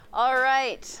All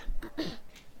right.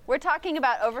 We're talking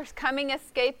about overcoming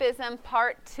escapism,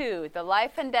 part 2, the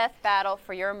life and death battle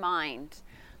for your mind.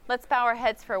 Let's bow our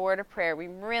heads for a word of prayer. We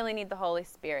really need the Holy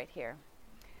Spirit here.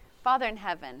 Father in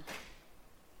heaven,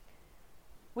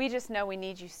 we just know we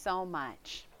need you so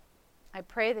much. I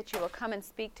pray that you will come and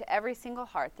speak to every single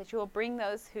heart, that you will bring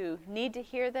those who need to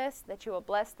hear this, that you will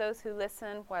bless those who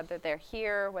listen, whether they're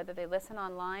here, whether they listen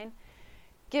online.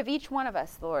 Give each one of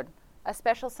us, Lord, a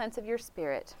special sense of your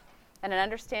Spirit and an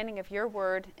understanding of your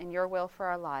word and your will for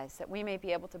our lives, that we may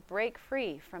be able to break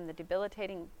free from the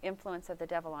debilitating influence of the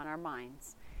devil on our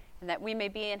minds, and that we may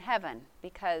be in heaven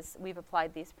because we've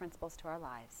applied these principles to our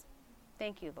lives.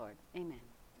 Thank you, Lord. Amen.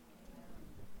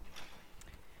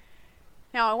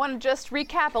 Now, I want to just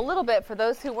recap a little bit for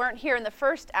those who weren't here in the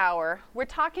first hour. We're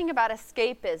talking about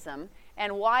escapism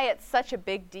and why it's such a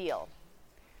big deal.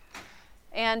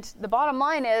 And the bottom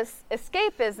line is,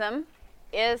 escapism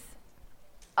is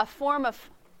a form of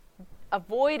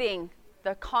avoiding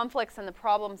the conflicts and the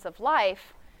problems of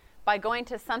life by going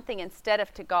to something instead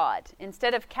of to God.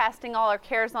 Instead of casting all our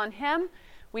cares on Him,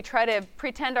 we try to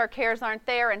pretend our cares aren't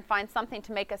there and find something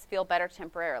to make us feel better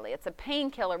temporarily. It's a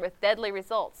painkiller with deadly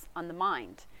results on the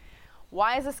mind.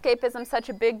 Why is escapism such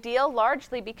a big deal?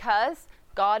 Largely because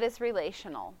God is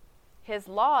relational. His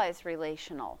law is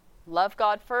relational. Love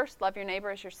God first, love your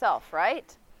neighbor as yourself,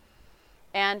 right?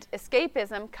 And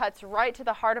escapism cuts right to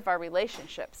the heart of our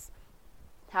relationships.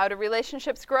 How do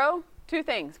relationships grow? 2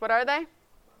 things. What are they?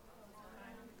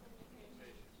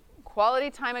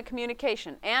 Quality time and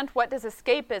communication. And what does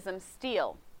escapism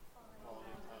steal?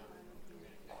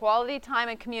 Quality time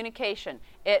and communication.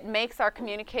 It makes our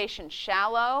communication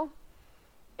shallow.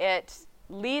 It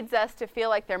leads us to feel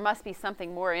like there must be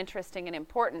something more interesting and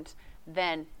important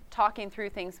than talking through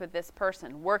things with this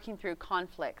person, working through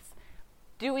conflicts,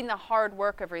 doing the hard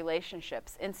work of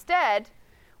relationships. Instead,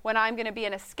 when I'm going to be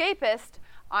an escapist,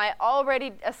 I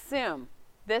already assume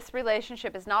this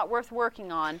relationship is not worth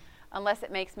working on unless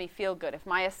it makes me feel good. If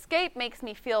my escape makes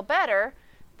me feel better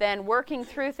than working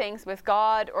through things with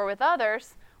God or with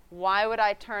others, why would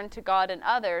I turn to God and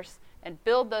others and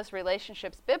build those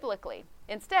relationships biblically?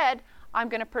 Instead, I'm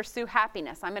going to pursue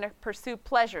happiness. I'm going to pursue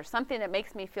pleasure, something that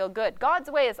makes me feel good. God's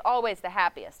way is always the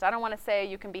happiest. I don't want to say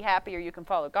you can be happy or you can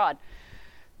follow God.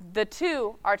 The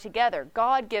two are together.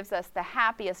 God gives us the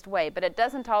happiest way, but it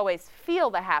doesn't always feel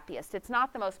the happiest. It's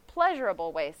not the most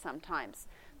pleasurable way sometimes.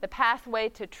 The pathway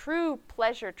to true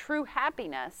pleasure, true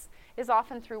happiness, is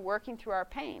often through working through our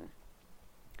pain.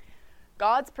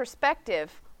 God's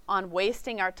perspective on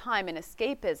wasting our time in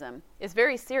escapism is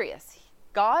very serious.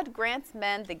 God grants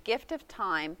men the gift of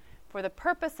time for the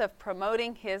purpose of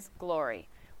promoting His glory.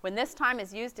 When this time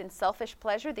is used in selfish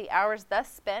pleasure, the hours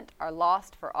thus spent are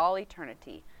lost for all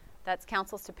eternity. That's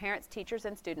Counsels to Parents, Teachers,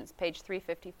 and Students, page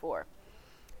 354.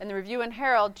 And the Review and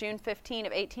Herald, June 15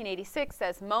 of 1886,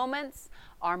 says, moments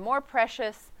are more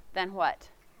precious than what?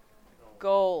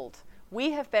 Gold.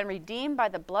 We have been redeemed by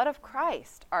the blood of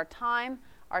Christ. Our time,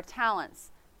 our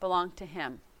talents belong to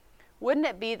Him. Wouldn't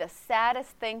it be the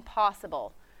saddest thing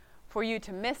possible for you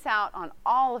to miss out on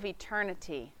all of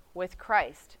eternity with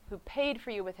Christ, who paid for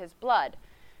you with His blood,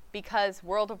 because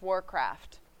World of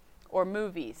Warcraft or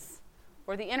movies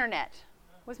or the internet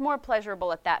was more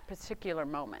pleasurable at that particular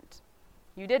moment?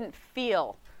 You didn't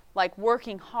feel like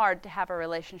working hard to have a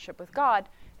relationship with God,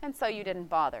 and so you didn't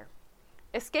bother.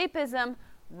 Escapism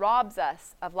robs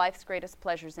us of life's greatest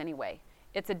pleasures anyway.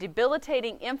 It's a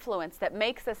debilitating influence that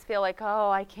makes us feel like, oh,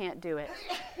 I can't do it.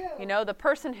 You know, the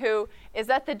person who is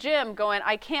at the gym going,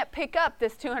 I can't pick up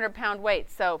this 200-pound weight,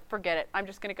 so forget it. I'm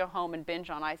just going to go home and binge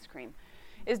on ice cream,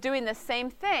 is doing the same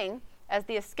thing as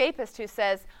the escapist who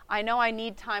says, I know I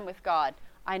need time with God.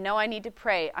 I know I need to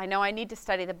pray. I know I need to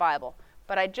study the Bible,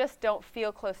 but I just don't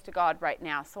feel close to God right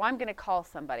now, so I'm going to call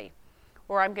somebody,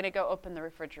 or I'm going to go open the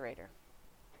refrigerator.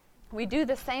 We do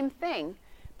the same thing,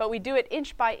 but we do it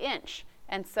inch by inch.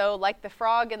 And so, like the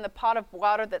frog in the pot of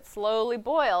water that slowly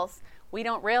boils, we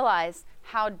don't realize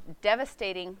how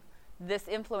devastating this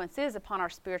influence is upon our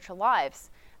spiritual lives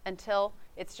until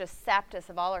it's just sapped us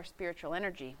of all our spiritual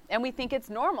energy. And we think it's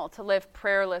normal to live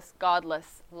prayerless,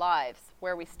 godless lives,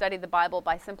 where we study the Bible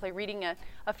by simply reading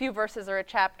a few verses or a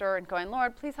chapter and going,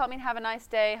 Lord, please help me to have a nice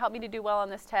day. Help me to do well on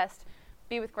this test.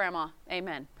 Be with Grandma.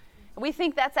 Amen. And we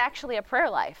think that's actually a prayer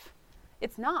life.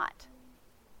 It's not.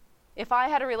 If I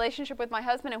had a relationship with my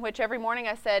husband in which every morning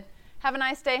I said, have a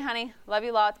nice day, honey. Love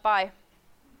you lots. Bye.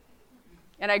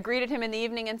 And I greeted him in the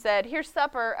evening and said, here's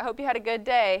supper. I hope you had a good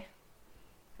day.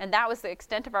 And that was the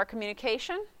extent of our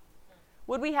communication.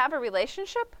 Would we have a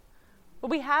relationship? Would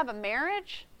we have a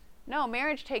marriage? No,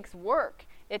 marriage takes work.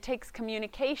 It takes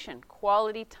communication,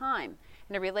 quality time.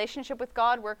 And a relationship with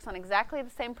God works on exactly the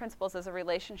same principles as a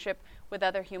relationship with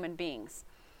other human beings.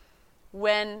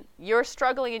 When you're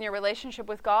struggling in your relationship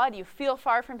with God, you feel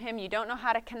far from Him, you don't know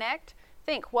how to connect,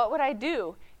 think, what would I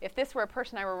do if this were a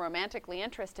person I were romantically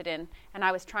interested in and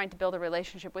I was trying to build a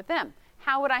relationship with them?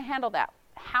 How would I handle that?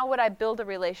 How would I build a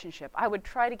relationship? I would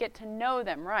try to get to know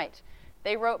them, right?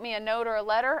 They wrote me a note or a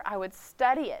letter, I would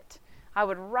study it. I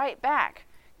would write back.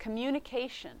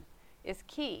 Communication is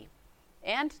key.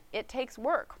 And it takes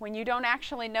work. When you don't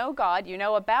actually know God, you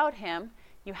know about Him,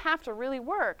 you have to really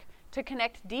work to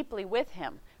connect deeply with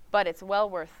Him. But it's well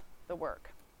worth the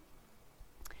work.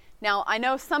 Now, I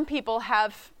know some people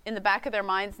have in the back of their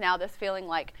minds now this feeling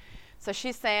like, so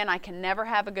she's saying I can never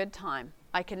have a good time.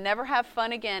 I can never have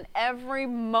fun again. Every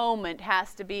moment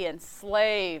has to be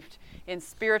enslaved in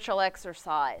spiritual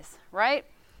exercise, right?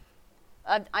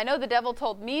 I know the devil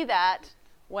told me that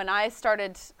when I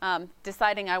started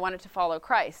deciding I wanted to follow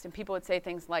Christ. And people would say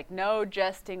things like, no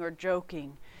jesting or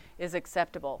joking is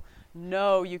acceptable.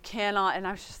 No, you cannot. And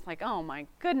I was just like, oh my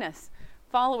goodness.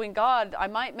 Following God, I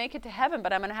might make it to heaven,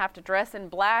 but I'm going to have to dress in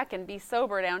black and be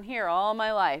sober down here all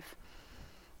my life.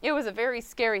 It was a very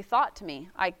scary thought to me.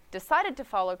 I decided to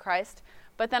follow Christ,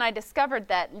 but then I discovered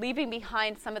that leaving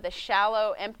behind some of the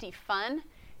shallow, empty fun,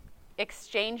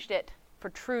 exchanged it for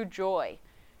true joy,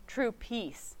 true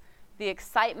peace, the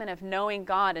excitement of knowing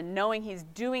God and knowing He's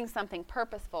doing something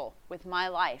purposeful with my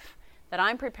life, that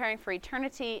I'm preparing for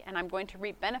eternity and I'm going to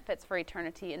reap benefits for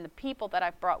eternity in the people that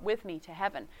I've brought with me to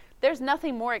heaven. There's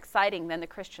nothing more exciting than the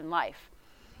Christian life.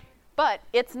 But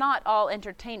it's not all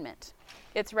entertainment.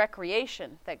 It's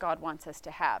recreation that God wants us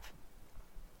to have.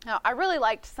 Now, I really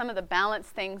liked some of the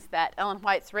balanced things that Ellen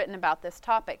White's written about this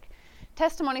topic.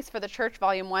 Testimonies for the Church,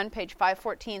 Volume 1, page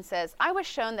 514 says, I was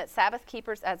shown that Sabbath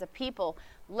keepers as a people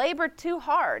labored too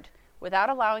hard without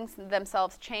allowing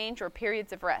themselves change or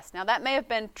periods of rest. Now, that may have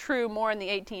been true more in the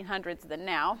 1800s than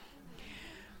now,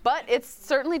 but it's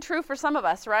certainly true for some of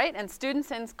us, right? And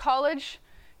students in college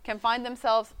can find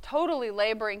themselves totally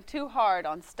laboring too hard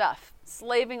on stuff,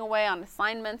 slaving away on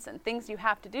assignments and things you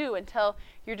have to do until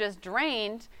you're just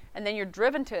drained and then you're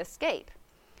driven to escape.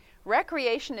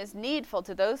 Recreation is needful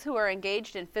to those who are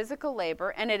engaged in physical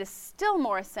labor, and it is still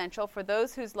more essential for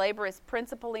those whose labor is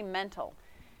principally mental.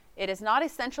 It is not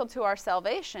essential to our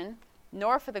salvation,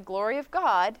 nor for the glory of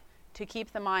God, to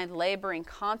keep the mind laboring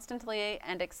constantly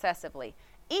and excessively,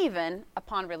 even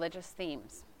upon religious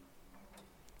themes.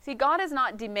 See, God is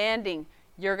not demanding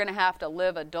you're going to have to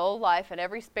live a dull life and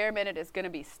every spare minute is going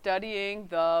to be studying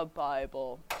the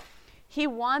Bible. He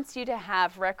wants you to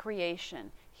have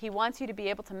recreation. He wants you to be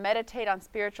able to meditate on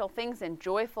spiritual things in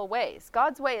joyful ways.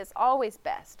 God's way is always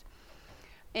best.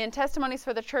 In Testimonies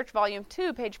for the Church, Volume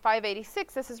 2, page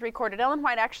 586, this is recorded. Ellen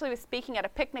White actually was speaking at a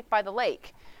picnic by the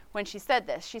lake when she said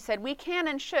this. She said, we can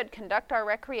and should conduct our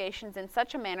recreations in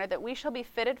such a manner that we shall be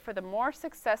fitted for the more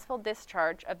successful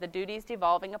discharge of the duties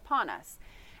devolving upon us,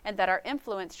 and that our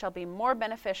influence shall be more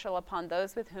beneficial upon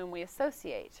those with whom we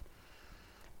associate.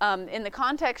 In the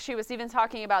context, she was even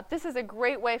talking about, this is a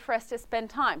great way for us to spend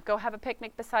time. Go have a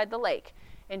picnic beside the lake.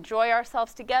 Enjoy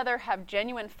ourselves together, have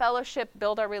genuine fellowship,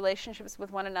 build our relationships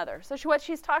with one another. So what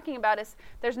she's talking about is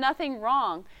there's nothing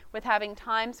wrong with having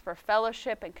times for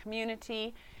fellowship and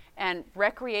community and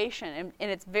recreation,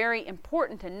 and it's very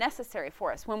important and necessary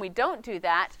for us. When we don't do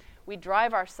that, we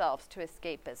drive ourselves to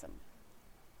escapism.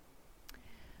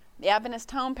 The Adventist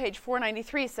Home, page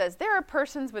 493, says, there are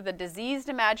persons with a diseased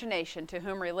imagination to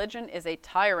whom religion is a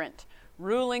tyrant,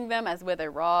 ruling them as with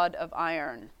a rod of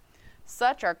iron.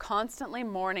 Such are constantly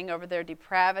mourning over their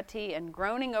depravity and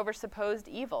groaning over supposed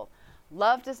evil.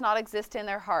 Love does not exist in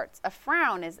their hearts. A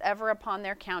frown is ever upon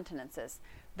their countenances.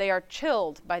 They are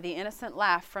chilled by the innocent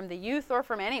laugh from the youth or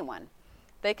from anyone.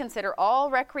 They consider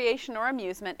all recreation or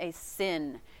amusement a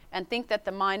sin, and think that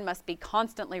the mind must be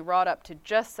constantly wrought up to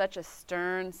just such a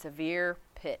stern, severe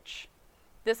pitch.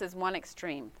 This is one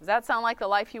extreme. Does that sound like the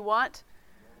life you want?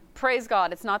 Praise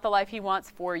God, it's not the life He wants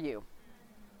for you.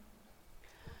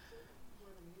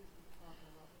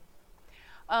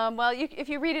 If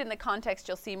you read it in the context,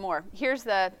 you'll see more. Here's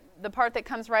the part that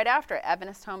comes right after it,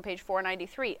 Adventist Home, page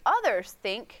 493. Others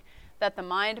think that the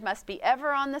mind must be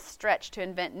ever on the stretch to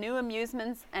invent new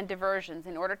amusements and diversions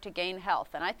in order to gain health.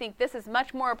 And I think this is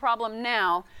much more a problem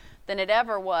now than it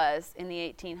ever was in the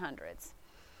 1800s.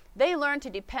 They learn to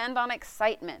depend on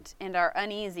excitement and are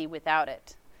uneasy without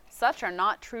it. Such are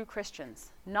not true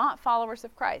Christians, not followers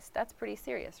of Christ. That's pretty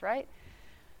serious, right?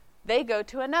 They go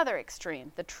to another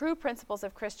extreme. The true principles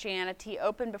of Christianity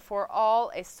open before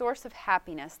all a source of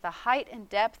happiness, the height and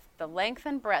depth, the length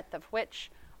and breadth of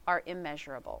which are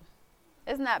immeasurable.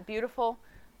 Isn't that beautiful?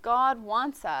 God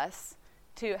wants us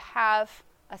to have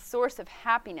a source of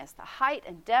happiness, the height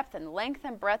and depth and length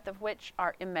and breadth of which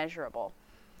are immeasurable.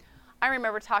 I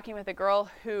remember talking with a girl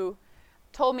who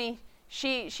told me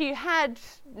she had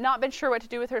not been sure what to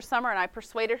do with her summer, and I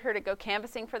persuaded her to go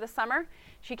canvassing for the summer.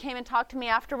 She came and talked to me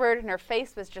afterward, and her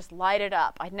face was just lighted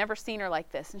up. I'd never seen her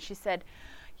like this. And she said,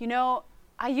 you know,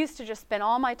 I used to just spend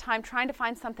all my time trying to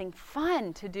find something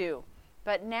fun to do.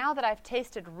 But now that I've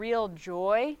tasted real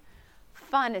joy,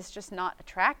 fun is just not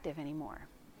attractive anymore.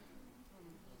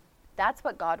 That's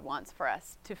what God wants for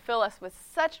us, to fill us with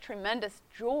such tremendous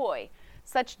joy,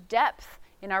 such depth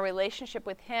in our relationship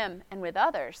with Him and with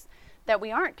others, that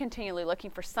we aren't continually looking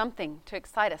for something to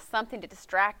excite us, something to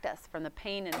distract us from the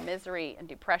pain and misery and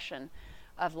depression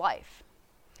of life.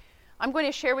 I'm going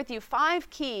to share with you 5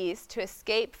 keys to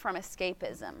escape from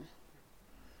escapism.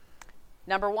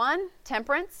 Number 1,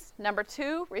 temperance. Number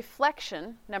 2,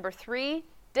 reflection. Number 3,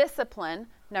 discipline.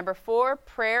 Number 4,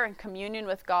 prayer and communion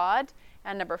with God.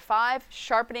 And number 5,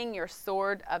 sharpening your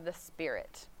sword of the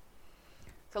Spirit.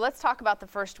 So let's talk about the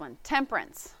first one,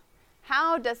 temperance.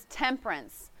 How does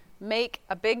temperance make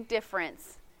a big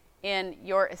difference in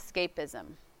your escapism?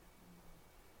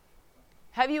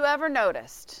 Have you ever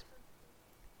noticed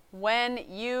when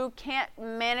you can't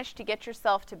manage to get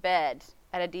yourself to bed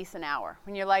at a decent hour,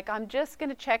 when you're like, I'm just going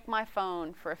to check my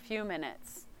phone for a few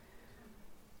minutes?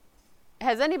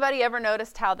 Has anybody ever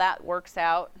noticed how that works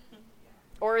out?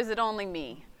 Or is it only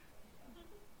me?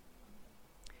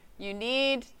 You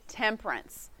need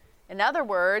temperance. In other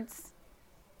words,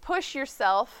 push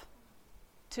yourself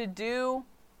to do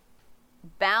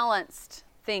balanced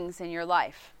things in your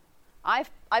life. I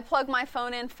plug my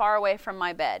phone in far away from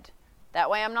my bed. That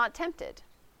way I'm not tempted.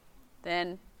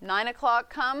 Then 9 o'clock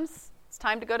comes, it's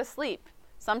time to go to sleep.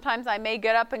 Sometimes I may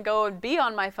get up and go and be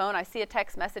on my phone. I see a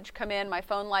text message come in, my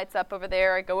phone lights up over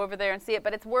there, I go over there and see it,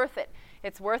 but it's worth it.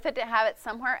 It's worth it to have it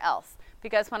somewhere else.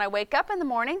 Because when I wake up in the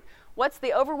morning, what's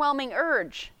the overwhelming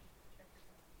urge?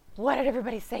 What did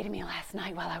everybody say to me last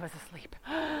night while I was asleep?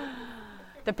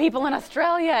 The people in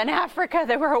Australia and Africa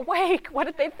that were awake, what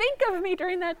did they think of me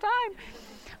during that time?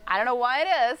 I don't know why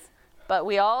it is, but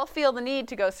we all feel the need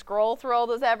to go scroll through all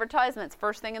those advertisements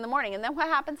first thing in the morning. And then what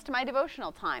happens to my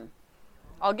devotional time?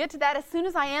 I'll get to that as soon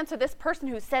as I answer this person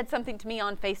who said something to me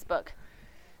on Facebook.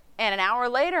 And an hour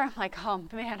later, I'm like, oh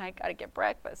man, I got to get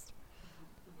breakfast.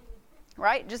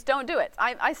 Right? Just don't do it.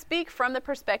 I speak from the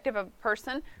perspective of a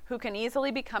person who can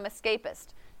easily become escapist.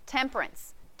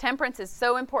 Temperance. Temperance is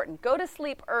so important. Go to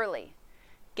sleep early.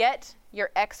 Get your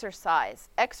exercise.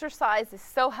 Exercise is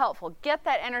so helpful. Get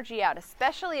that energy out,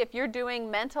 especially if you're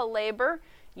doing mental labor.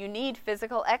 You need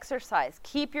physical exercise.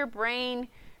 Keep your brain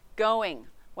going.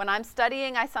 When I'm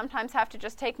studying, I sometimes have to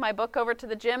just take my book over to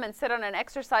the gym and sit on an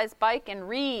exercise bike and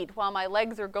read while my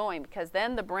legs are going, because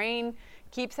then the brain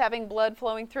keeps having blood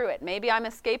flowing through it. Maybe I'm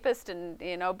escapist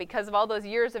and, because of all those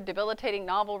years of debilitating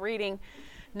novel reading,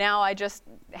 now I just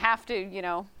have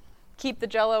to, keep the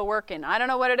jello working. I don't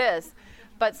know what it is.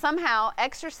 But somehow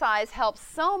exercise helps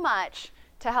so much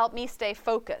to help me stay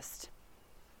focused.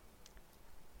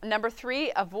 Number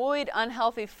 3, avoid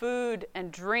unhealthy food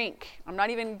and drink. I'm not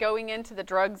even going into the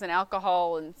drugs and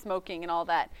alcohol and smoking and all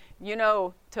that.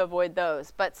 To avoid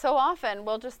those. But so often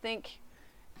we'll just think,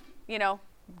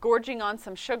 gorging on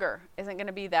some sugar isn't going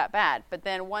to be that bad. But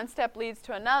then one step leads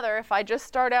to another. If I just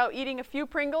start out eating a few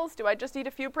Pringles, do I just eat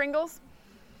a few Pringles?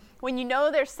 When you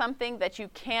know there's something that you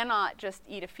cannot just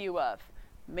eat a few of,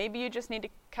 maybe you just need to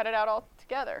cut it out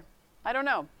altogether. I don't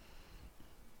know.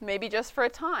 Maybe just for a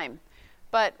time.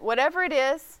 But whatever it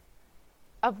is,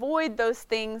 avoid those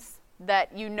things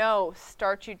that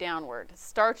start you downward,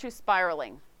 start you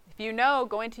spiraling. If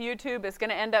going to YouTube is going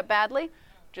to end up badly,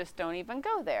 just don't even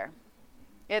go there.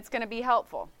 It's going to be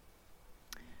helpful.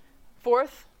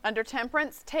 4th, under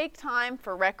temperance, take time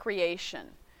for recreation.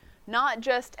 Not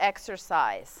just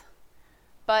exercise,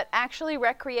 but actually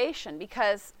recreation.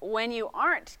 Because when you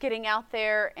aren't getting out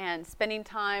there and spending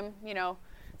time,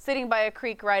 sitting by a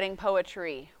creek writing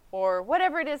poetry, or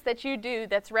whatever it is that you do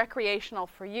that's recreational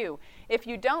for you, if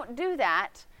you don't do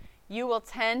that, you will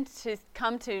tend to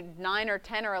come to 9 or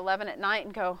 10 or 11 at night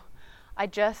and go, I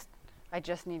just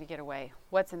need to get away.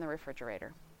 What's in the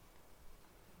refrigerator?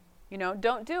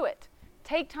 Don't do it.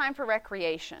 Take time for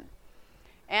recreation.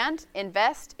 And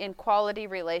invest in quality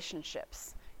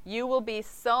relationships. You will be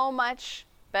so much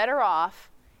better off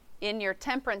in your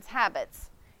temperance habits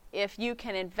if you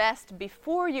can invest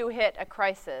before you hit a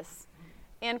crisis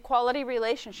in quality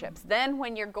relationships. Then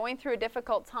when you're going through a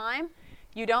difficult time,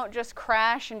 you don't just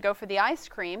crash and go for the ice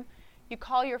cream. You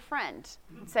call your friend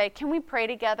and say, can we pray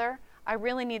together? I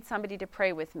really need somebody to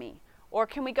pray with me. Or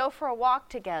can we go for a walk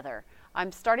together?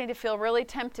 I'm starting to feel really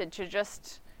tempted to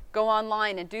just go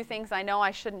online and do things I know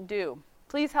I shouldn't do.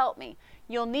 Please help me.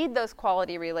 You'll need those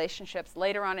quality relationships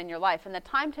later on in your life. And the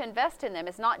time to invest in them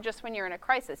is not just when you're in a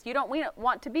crisis. You don't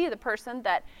want to be the person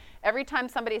that every time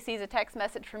somebody sees a text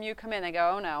message from you come in, they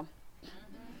go, oh no,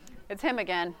 it's him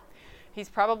again. He's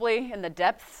probably in the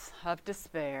depths of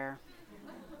despair.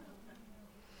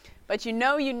 But you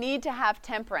know you need to have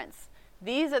temperance.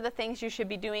 These are the things you should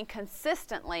be doing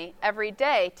consistently every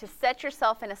day to set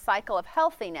yourself in a cycle of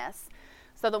healthiness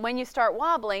so that when you start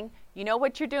wobbling, you know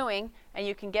what you're doing and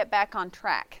you can get back on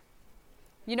track.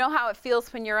 You know how it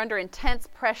feels when you're under intense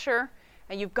pressure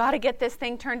and you've got to get this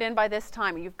thing turned in by this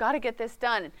time, or you've got to get this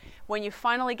done. And when you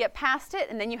finally get past it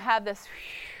and then you have this,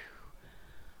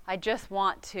 I just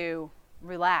want to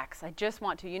relax. I just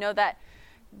want to, you know,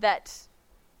 that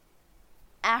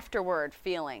afterward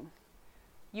feeling.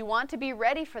 You want to be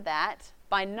ready for that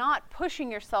by not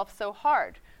pushing yourself so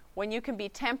hard. When you can be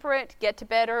temperate, get to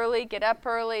bed early, get up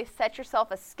early, set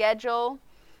yourself a schedule,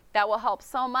 that will help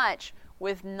so much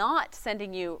with not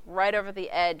sending you right over the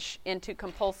edge into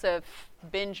compulsive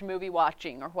binge movie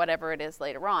watching or whatever it is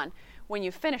later on when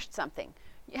you've finished something.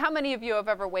 How many of you have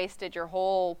ever wasted your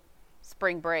whole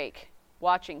spring break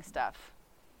watching stuff?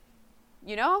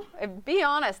 You know, be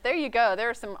honest. There you go. There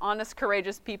are some honest,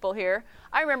 courageous people here.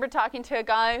 I remember talking to a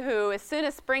guy who, as soon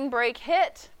as spring break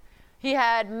hit, he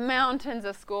had mountains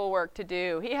of schoolwork to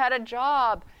do. He had a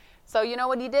job. So you know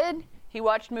what he did? He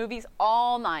watched movies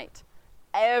all night,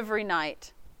 every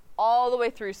night, all the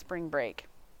way through spring break.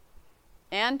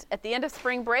 And at the end of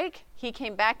spring break, he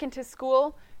came back into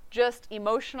school just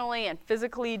emotionally and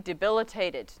physically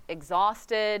debilitated,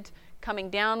 exhausted,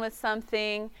 coming down with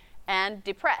something, and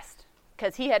depressed.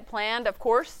 Because he had planned, of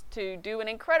course, to do an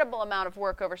incredible amount of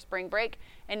work over spring break,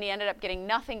 and he ended up getting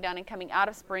nothing done and coming out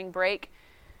of spring break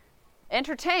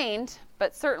entertained,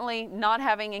 but certainly not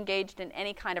having engaged in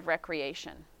any kind of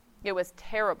recreation. It was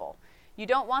terrible. You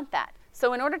don't want that.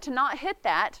 So in order to not hit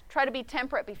that, try to be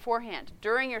temperate beforehand.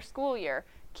 During your school year,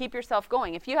 keep yourself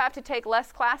going. If you have to take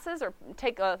less classes or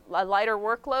take a lighter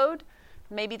workload,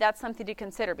 maybe that's something to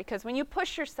consider. Because when you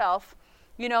push yourself,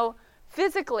 you know,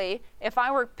 physically, if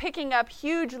I were picking up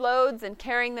huge loads and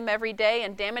carrying them every day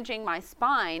and damaging my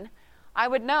spine, I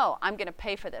would know I'm going to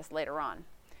pay for this later on.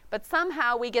 But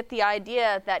somehow we get the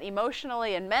idea that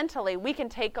emotionally and mentally we can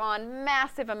take on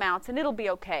massive amounts and it'll be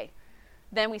okay.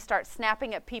 Then we start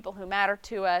snapping at people who matter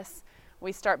to us.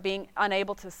 We start being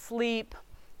unable to sleep.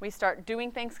 We start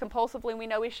doing things compulsively we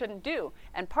know we shouldn't do.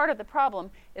 And part of the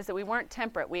problem is that we weren't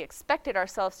temperate. We expected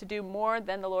ourselves to do more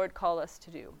than the Lord called us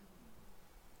to do.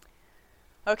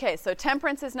 Okay, so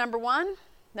temperance is number one.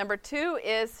 Number two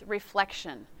is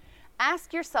reflection.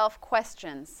 Ask yourself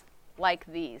questions like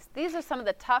these. These are some of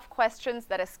the tough questions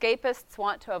that escapists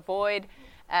want to avoid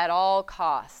at all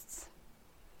costs.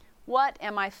 What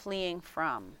am I fleeing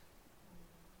from?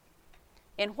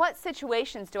 In what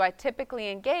situations do I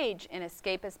typically engage in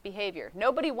escapist behavior?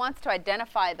 Nobody wants to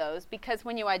identify those because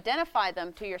when you identify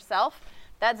them to yourself,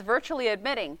 that's virtually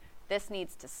admitting this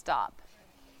needs to stop.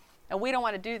 And we don't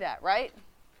want to do that, right?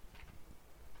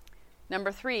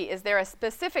 Number three, is there a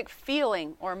specific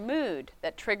feeling or mood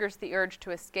that triggers the urge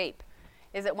to escape?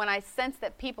 Is it when I sense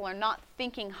that people are not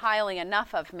thinking highly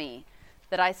enough of me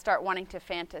that I start wanting to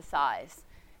fantasize?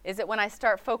 Is it when I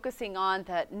start focusing on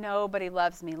that nobody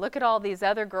loves me? Look at all these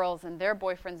other girls and their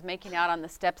boyfriends making out on the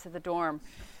steps of the dorm.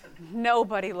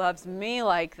 Nobody loves me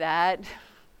like that.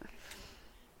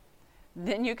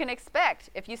 Then you can expect,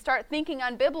 if you start thinking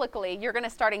unbiblically, you're going to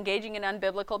start engaging in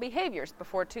unbiblical behaviors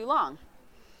before too long.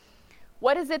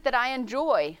 What is it that I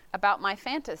enjoy about my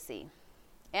fantasy?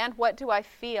 And what do I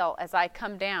feel as I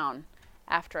come down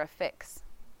after a fix?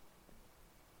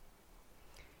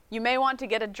 You may want to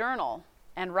get a journal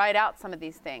and write out some of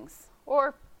these things.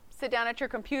 Or sit down at your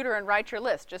computer and write your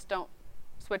list. Just don't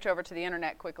switch over to the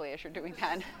internet quickly as you're doing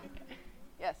that.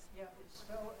 Yes? Yeah, it's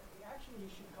spelled, actually you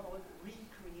should call it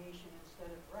recreation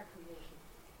instead of recreation.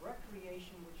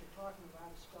 Recreation, which you're talking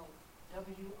about, is spelled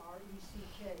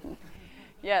W-R-E-C-K.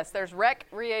 Yes, there's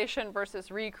recreation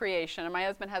versus recreation, and my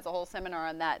husband has a whole seminar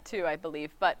on that too, I believe.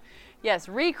 But yes,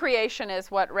 recreation is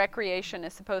what recreation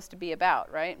is supposed to be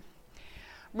about, right?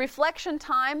 Reflection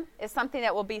time is something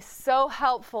that will be so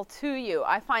helpful to you.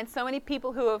 I find so many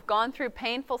people who have gone through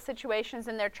painful situations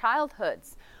in their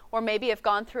childhoods, or maybe have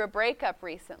gone through a breakup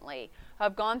recently,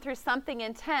 have gone through something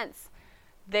intense.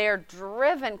 They're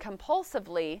driven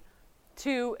compulsively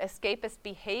to escapist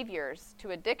behaviors,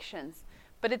 to addictions.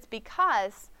 But it's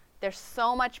because there's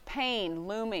so much pain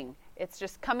looming. It's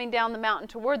just coming down the mountain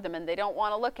toward them and they don't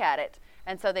want to look at it.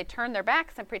 And so they turn their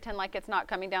backs and pretend like it's not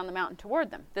coming down the mountain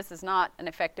toward them. This is not an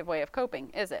effective way of coping,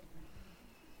 is it?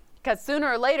 Because sooner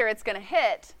or later it's going to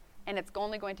hit, and it's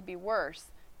only going to be worse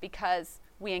because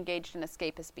we engaged in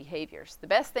escapist behaviors. The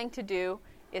best thing to do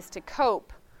is to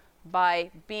cope by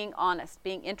being honest,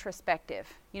 being introspective.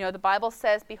 You know, the Bible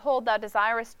says, "Behold, thou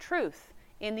desirest truth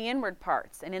in the inward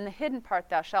parts, and in the hidden part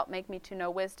thou shalt make me to know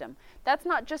wisdom." That's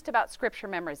not just about scripture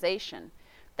memorization.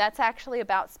 That's actually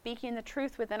about speaking the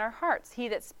truth within our hearts. He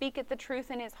that speaketh the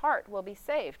truth in his heart will be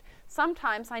saved.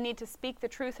 Sometimes I need to speak the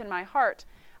truth in my heart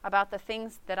about the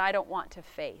things that I don't want to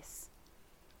face.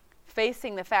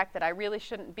 Facing the fact that I really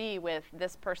shouldn't be with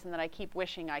this person that I keep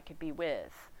wishing I could be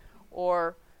with.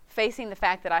 Or facing the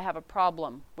fact that I have a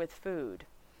problem with food.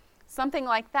 Something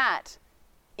like that.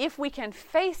 If we can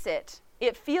face it,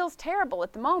 it feels terrible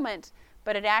at the moment,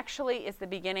 but it actually is the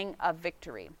beginning of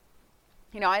victory.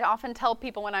 You know, I often tell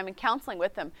people when I'm in counseling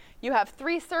with them, you have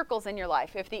 3 circles in your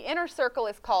life. If the inner circle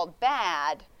is called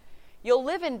bad, you'll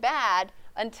live in bad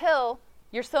until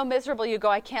you're so miserable you go,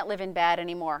 I can't live in bad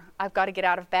anymore. I've got to get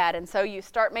out of bad. And so you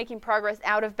start making progress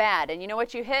out of bad. And you know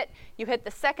what you hit? You hit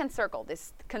the second circle,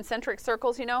 this concentric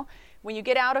circles, you know. When you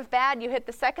get out of bad, you hit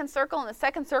the second circle, and the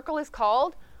second circle is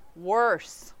called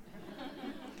worse.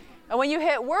 And when you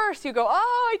hit worse, you go,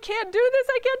 oh, I can't do this,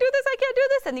 I can't do this, I can't do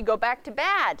this. And you go back to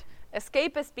bad.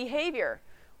 Escapist behavior,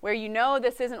 where you know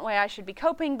this isn't the way I should be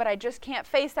coping, but I just can't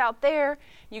face out there.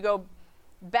 You go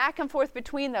back and forth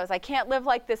between those. I can't live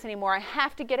like this anymore. I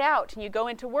have to get out. And you go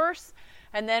into worse,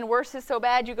 and then worse is so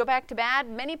bad, you go back to bad.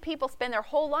 Many people spend their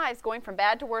whole lives going from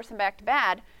bad to worse and back to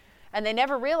bad, and they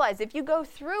never realize if you go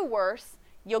through worse,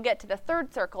 you'll get to the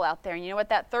third circle out there. And you know what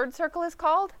that third circle is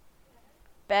called?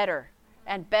 Better.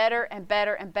 And better and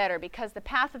better and better, because the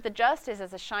path of the just is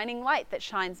as a shining light that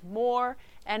shines more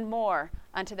and more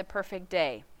unto the perfect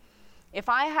day. If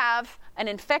I have an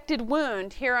infected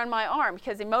wound here on my arm,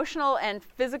 because emotional and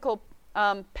physical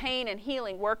pain and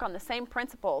healing work on the same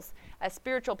principles as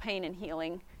spiritual pain and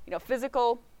healing, you know,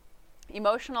 physical,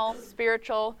 emotional,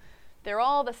 spiritual, they're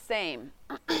all the same.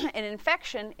 An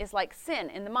infection is like sin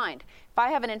in the mind. If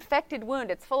I have an infected wound,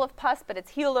 it's full of pus, but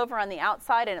it's healed over on the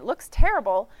outside and it looks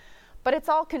terrible, but it's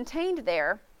all contained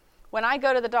there. When I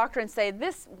go to the doctor and say,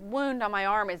 this wound on my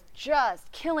arm is just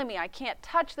killing me, I can't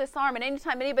touch this arm, and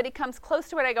anytime anybody comes close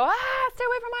to it, I go, stay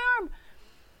away from my arm.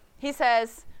 He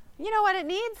says, you know what it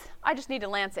needs? I just need a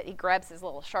lancet. He grabs his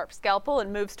little sharp scalpel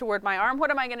and moves toward my arm.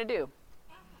 What am I going to do?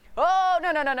 Oh,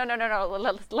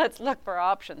 no. Let's look for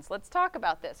options. Let's talk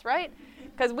about this, right?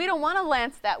 Because we don't want to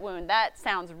lance that wound. That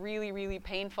sounds really, really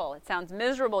painful. It sounds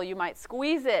miserable. You might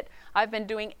squeeze it. I've been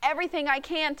doing everything I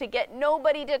can to get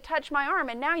nobody to touch my arm,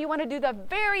 and now you want to do the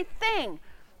very thing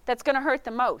that's going to hurt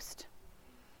the most.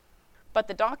 But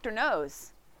the doctor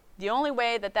knows the only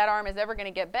way that arm is ever going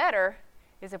to get better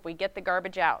is if we get the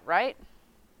garbage out, right?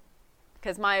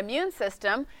 Because my immune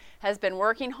system has been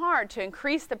working hard to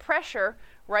increase the pressure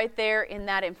right there in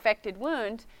that infected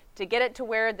wound to get it to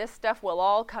where this stuff will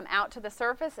all come out to the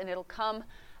surface, and it'll come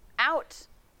out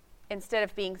instead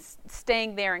of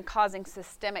staying there and causing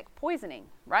systemic poisoning,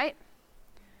 right?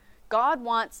 God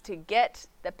wants to get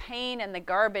the pain and the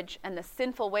garbage and the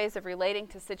sinful ways of relating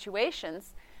to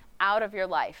situations out of your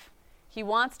life. He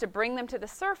wants to bring them to the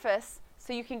surface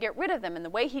so you can get rid of them. And the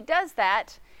way he does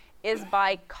that is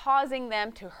by causing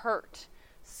them to hurt.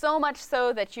 So much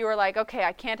so that you are like, okay,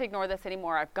 I can't ignore this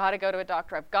anymore. I've got to go to a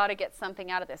doctor. I've got to get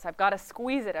something out of this. I've got to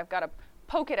squeeze it. I've got to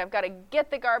poke it. I've got to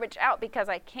get the garbage out because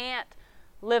I can't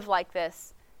live like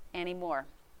this anymore.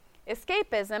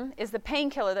 Escapism is the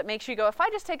painkiller that makes you go, if I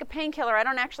just take a painkiller, I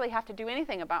don't actually have to do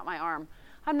anything about my arm.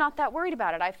 I'm not that worried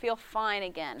about it. I feel fine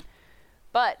again.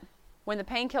 But when the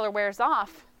painkiller wears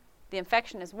off, the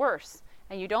infection is worse,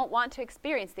 and you don't want to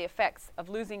experience the effects of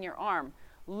losing your arm,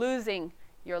 losing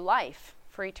your life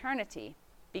for eternity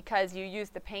because you use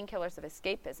the painkillers of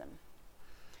escapism.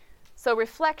 So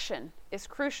reflection is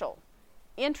crucial.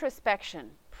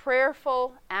 Introspection,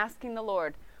 prayerful, asking the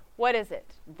Lord, what is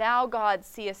it? Thou, God,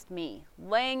 seest me.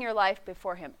 Laying your life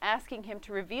before him, asking him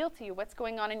to reveal to you what's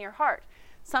going on in your heart.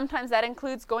 Sometimes that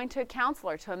includes going to a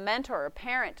counselor, to a mentor, a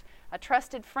parent, a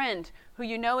trusted friend who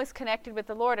you know is connected with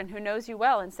the Lord and who knows you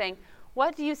well, and saying,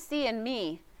 what do you see in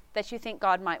me that you think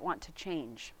God might want to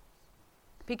change?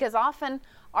 Because often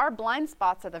our blind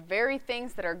spots are the very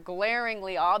things that are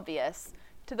glaringly obvious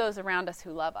to those around us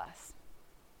who love us.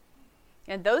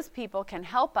 And those people can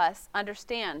help us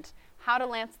understand how to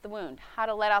lance the wound, how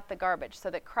to let out the garbage so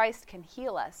that Christ can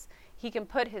heal us. He can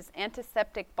put his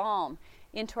antiseptic balm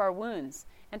into our wounds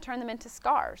and turn them into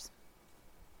scars.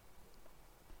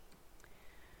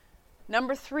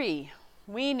 Number 3,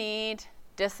 we need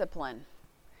discipline.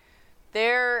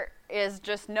 There is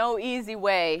just no easy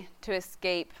way to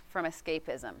escape from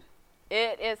escapism.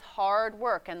 It is hard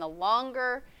work, and the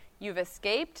longer you've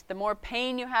escaped, the more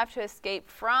pain you have to escape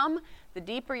from, the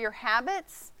deeper your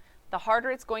habits, the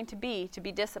harder it's going to be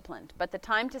disciplined. But the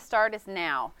time to start is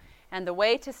now, and the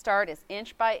way to start is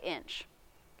inch by inch.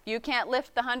 If you can't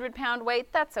lift the 100-pound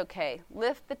weight, that's okay.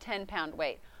 Lift the 10-pound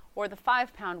weight, or the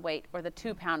 5-pound weight, or the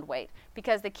 2-pound weight,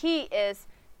 because the key is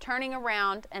turning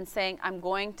around and saying, I'm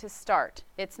going to start.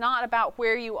 It's not about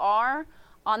where you are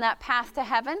on that path to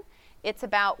heaven. It's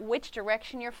about which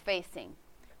direction you're facing,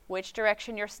 which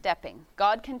direction you're stepping.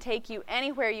 God can take you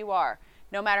anywhere you are,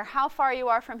 no matter how far you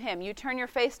are from him. You turn your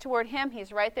face toward him,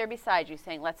 he's right there beside you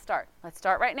saying, let's start. Let's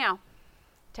start right now.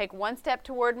 Take one step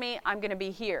toward me, I'm going to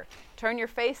be here. Turn your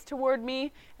face toward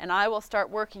me, and I will start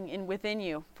working within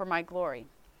you for my glory.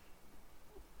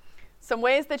 Some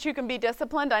ways that you can be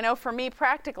disciplined, I know for me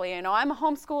practically, I'm a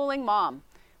homeschooling mom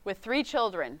with 3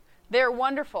 children. They're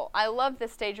wonderful. I love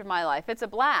this stage of my life. It's a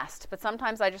blast, but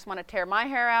sometimes I just want to tear my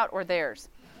hair out or theirs.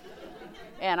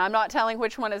 And I'm not telling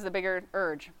which one is the bigger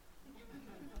urge.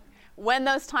 When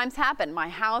those times happen, my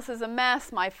house is a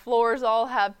mess, my floors all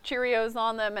have Cheerios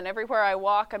on them, and everywhere I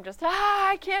walk, I'm just,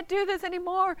 I can't do this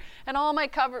anymore. And all my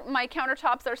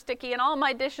countertops are sticky, and all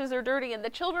my dishes are dirty, and the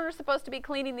children are supposed to be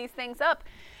cleaning these things up.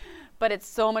 But it's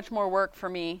so much more work for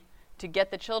me to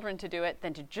get the children to do it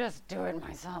than to just do it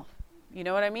myself. You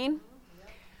know what I mean?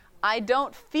 I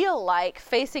don't feel like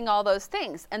facing all those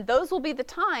things. And those will be the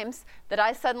times that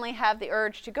I suddenly have the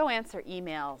urge to go answer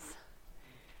emails.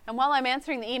 And while I'm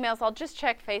answering the emails, I'll just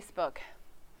check Facebook.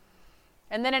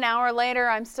 And then an hour later,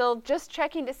 I'm still just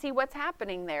checking to see what's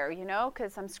happening there,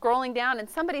 because I'm scrolling down and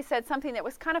somebody said something that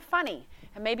was kind of funny.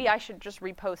 And maybe I should just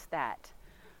repost that.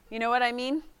 You know what I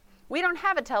mean? We don't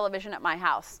have a television at my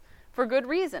house for good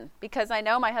reason, because I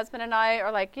know my husband and I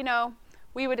are like,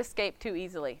 we would escape too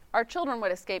easily. Our children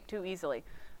would escape too easily.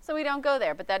 So we don't go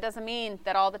there. But that doesn't mean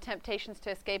that all the temptations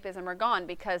to escapism are gone,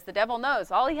 because the devil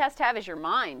knows all he has to have is your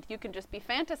mind. You can just be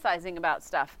fantasizing about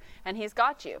stuff, and he's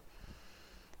got you.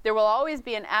 There will always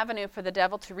be an avenue for the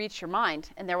devil to reach your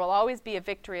mind, and there will always be a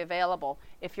victory available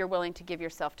if you're willing to give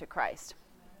yourself to Christ.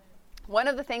 One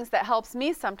of the things that helps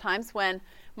me sometimes when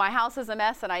my house is a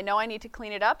mess and I know I need to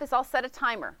clean it up is I'll set a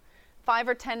timer, 5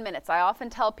 or 10 minutes. I often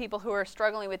tell people who are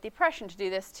struggling with depression to do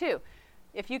this too.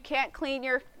 If you can't clean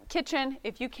your kitchen,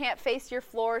 if you can't face your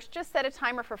floors, just set a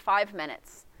timer for 5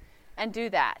 minutes and do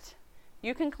that.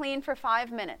 You can clean for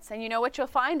 5 minutes. And you know what you'll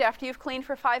find after you've cleaned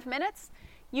for 5 minutes?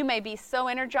 You may be so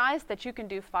energized that you can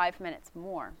do 5 minutes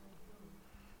more.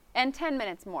 And 10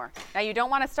 minutes more. Now, you don't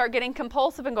want to start getting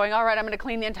compulsive and going, all right, I'm going to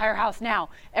clean the entire house now.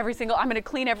 I'm going to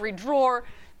clean every drawer.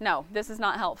 No, this is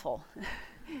not helpful.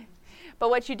 But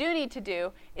what you do need to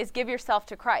do is give yourself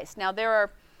to Christ. Now,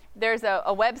 there's a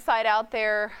website out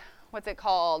there. What's it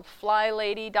called?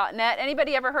 flylady.net.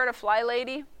 Anybody ever heard of Fly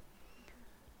Lady?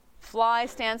 Fly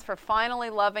stands for Finally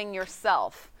Loving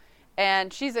Yourself.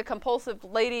 And she's a compulsive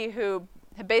lady who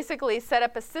basically set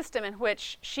up a system in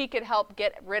which she could help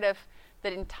get rid of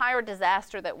the entire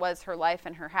disaster that was her life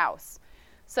and her house.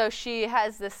 So she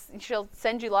has this, she'll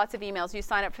send you lots of emails. You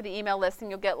sign up for the email list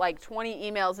and you'll get like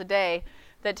 20 emails a day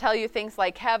that tell you things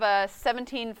like have a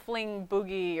 17 fling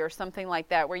boogie or something like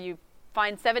that, where you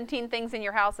find 17 things in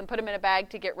your house and put them in a bag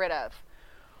to get rid of.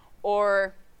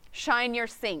 Or shine your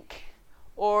sink.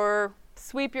 Or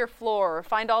sweep your floor. Or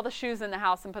find all the shoes in the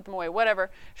house and put them away. Whatever.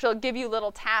 She'll give you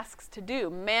little tasks to do,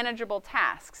 manageable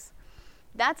tasks.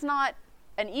 That's not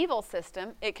an evil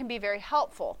system. It can be very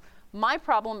helpful. My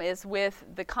problem is with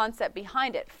the concept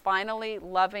behind it, finally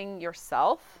loving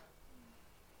yourself.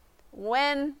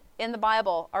 When in the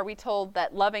Bible are we told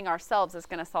that loving ourselves is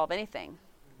going to solve anything?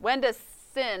 When does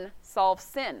sin solve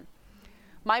sin?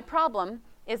 My problem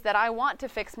is that I want to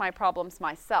fix my problems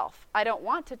myself. I don't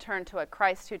want to turn to a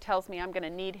Christ who tells me I'm going to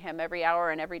need him every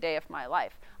hour and every day of my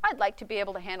life. I'd like to be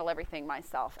able to handle everything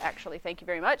myself, actually. Thank you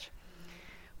very much.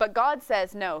 But God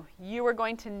says, no, you are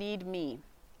going to need me,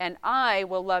 and I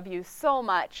will love you so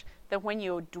much that when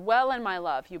you dwell in my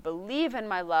love, you believe in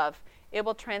my love, it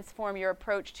will transform your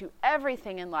approach to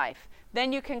everything in life.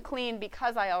 Then you can clean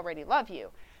because I already love you,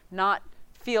 not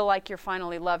feel like you're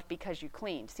finally loved because you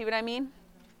cleaned. See what I mean?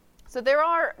 So there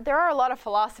are a lot of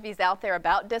philosophies out there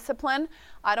about discipline.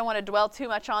 I don't want to dwell too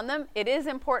much on them. It is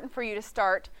important for you to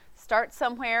start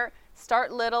somewhere,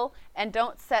 start little, and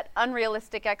don't set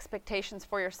unrealistic expectations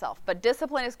for yourself. But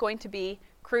discipline is going to be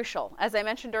crucial. As I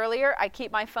mentioned earlier, I keep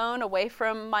my phone away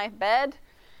from my bed.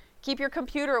 Keep your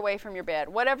computer away from your bed.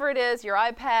 Whatever it is, your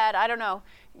iPad, I don't know,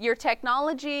 your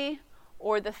technology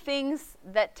or the things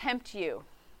that tempt you.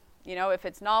 You know, if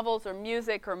it's novels or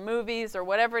music or movies or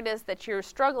whatever it is that you're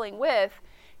struggling with,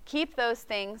 keep those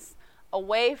things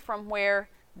away from where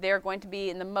they're going to be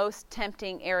in the most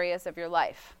tempting areas of your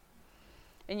life.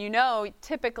 And you know,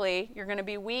 typically, you're going to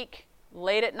be weak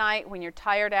late at night when you're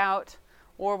tired out,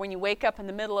 or when you wake up in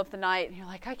the middle of the night and you're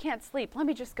like, I can't sleep. Let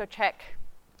me just go check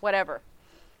whatever.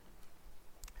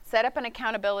 Set up an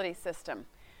accountability system.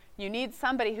 You need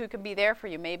somebody who can be there for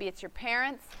you. Maybe it's your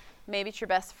parents, maybe it's your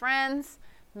best friends,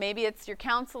 maybe it's your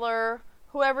counselor,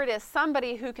 whoever it is,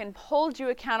 somebody who can hold you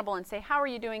accountable and say, how are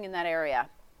you doing in that area?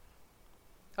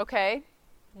 Okay,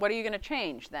 what are you going to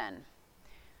change then?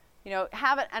 You know,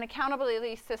 have an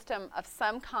accountability system of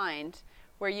some kind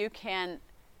where you can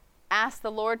ask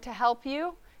the Lord to help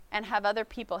you and have other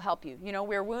people help you. You know,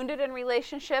 we're wounded in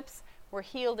relationships, we're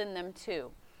healed in them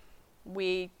too.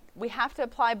 We have to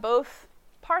apply both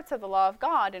parts of the law of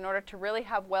God in order to really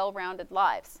have well-rounded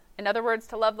lives. In other words,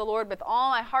 to love the Lord with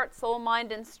all my heart, soul,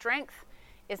 mind, and strength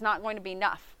is not going to be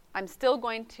enough. I'm still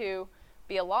going to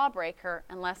be a lawbreaker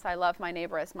unless I love my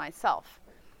neighbor as myself.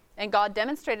 And God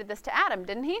demonstrated this to Adam,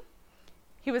 didn't he?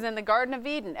 He was in the Garden of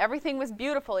Eden. Everything was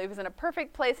beautiful. He was in a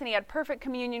perfect place and he had perfect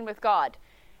communion with God.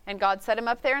 And God set him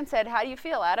up there and said, how do you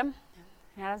feel, Adam?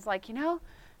 And Adam's like, you know,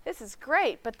 this is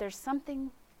great, but there's something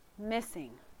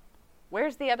missing.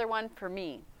 Where's the other one for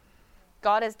me?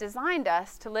 God has designed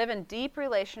us to live in deep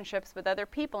relationships with other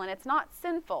people, and it's not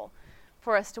sinful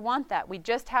for us to want that. We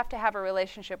just have to have a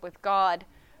relationship with God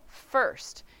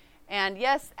first. And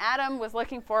yes, Adam was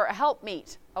looking for a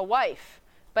helpmeet, a wife,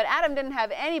 but Adam didn't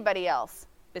have anybody else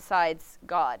besides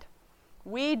God.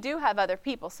 We do have other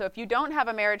people, so if you don't have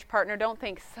a marriage partner, don't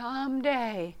think,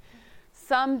 someday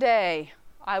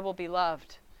I will be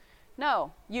loved.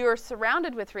 No, you are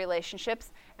surrounded with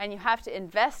relationships, and you have to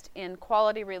invest in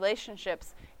quality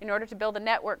relationships in order to build a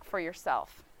network for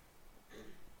yourself.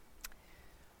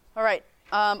 All right.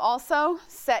 Also,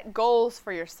 set goals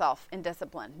for yourself in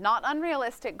discipline. Not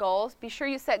unrealistic goals. Be sure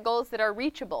you set goals that are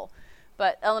reachable.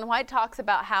 But Ellen White talks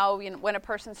about how, you know, when a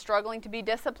person's struggling to be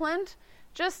disciplined,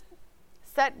 just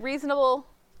set reasonable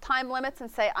time limits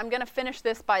and say, I'm going to finish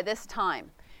this by this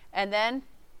time. And then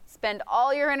spend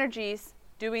all your energies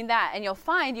doing that. And you'll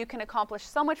find you can accomplish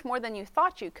so much more than you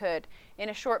thought you could in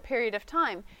a short period of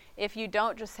time if you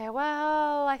don't just say,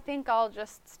 well, I think I'll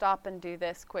just stop and do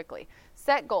this quickly.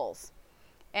 Set goals.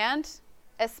 And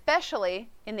especially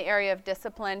in the area of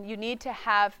discipline, you need to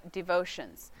have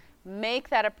devotions. Make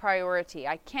that a priority.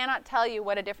 I cannot tell you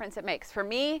what a difference it makes. For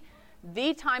me,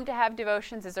 the time to have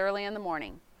devotions is early in the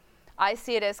morning. I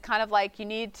see it as kind of like you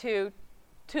need to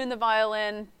tune the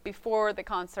violin before the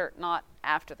concert, not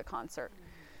after the concert.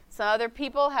 Some other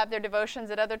people have their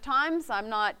devotions at other times. I'm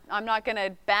not going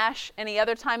to bash any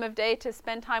other time of day to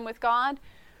spend time with God.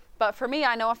 But for me,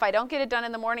 I know if I don't get it done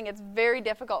in the morning, it's very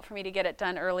difficult for me to get it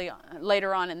done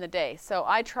later on in the day. So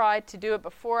I try to do it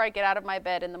before I get out of my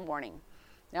bed in the morning.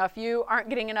 Now, if you aren't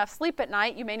getting enough sleep at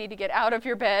night, you may need to get out of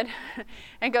your bed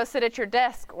and go sit at your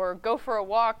desk or go for a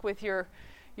walk with your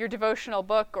devotional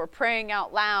book or praying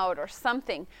out loud or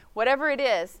something, whatever it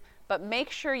is. But make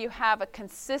sure you have a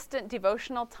consistent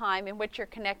devotional time in which you're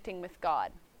connecting with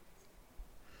God.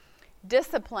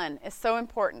 Discipline is so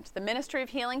important. The Ministry of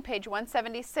Healing, page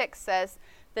 176, says,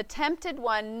 the tempted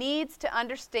one needs to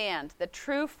understand the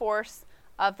true force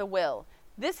of the will.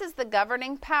 This is the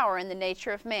governing power in the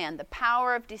nature of man, the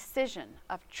power of decision,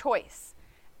 of choice.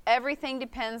 Everything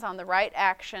depends on the right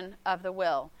action of the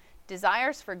will.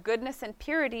 Desires for goodness and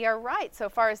purity are right so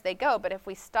far as they go, but if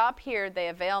we stop here, they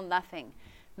avail nothing.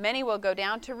 Many will go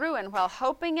down to ruin while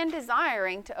hoping and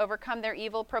desiring to overcome their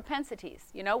evil propensities.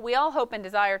 You know, we all hope and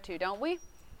desire to, don't we?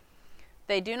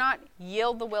 They do not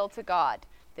yield the will to God.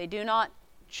 They do not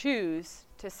choose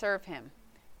to serve Him.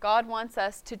 God wants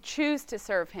us to choose to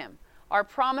serve Him. Our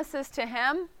promises to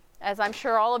Him, as I'm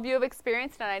sure all of you have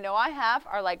experienced, and I know I have,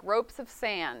 are like ropes of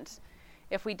sand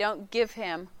if we don't give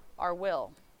Him our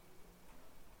will.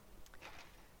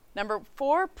 Number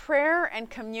 4, prayer and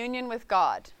communion with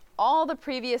God. All the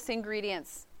previous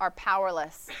ingredients are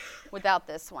powerless without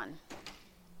this one.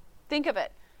 Think of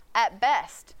it. At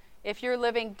best, if you're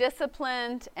living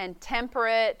disciplined and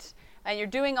temperate and you're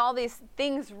doing all these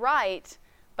things right,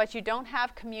 but you don't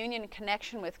have communion and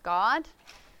connection with God,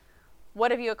 what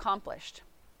have you accomplished?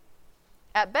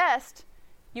 At best,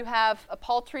 you have a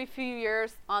paltry few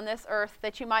years on this earth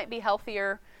that you might be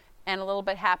healthier and a little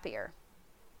bit happier.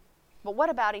 But what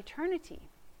about eternity?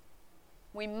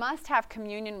 We must have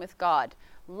communion with God.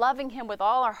 Loving Him with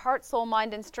all our heart, soul,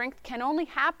 mind, and strength can only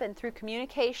happen through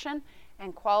communication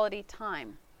and quality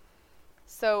time.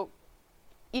 So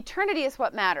eternity is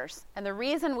what matters. And the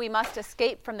reason we must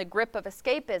escape from the grip of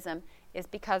escapism is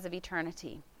because of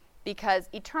eternity. Because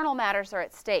eternal matters are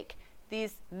at stake.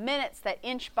 These minutes that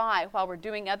inch by while we're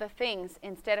doing other things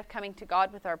instead of coming to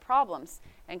God with our problems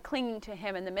and clinging to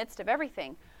Him in the midst of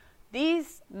everything,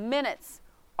 these minutes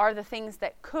are the things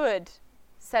that could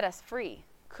set us free,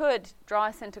 could draw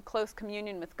us into close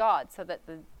communion with God so that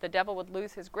the devil would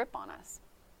lose his grip on us.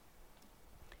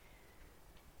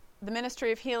 The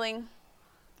ministry of healing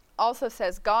also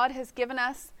says God has given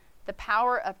us the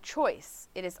power of choice.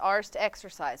 It is ours to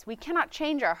exercise. We cannot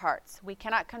change our hearts. We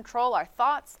cannot control our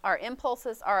thoughts, our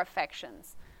impulses, our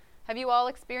affections. Have you all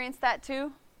experienced that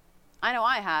too? I know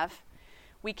I have.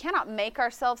 We cannot make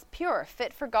ourselves pure,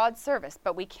 fit for God's service,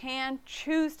 but we can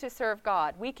choose to serve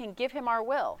God. We can give Him our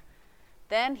will.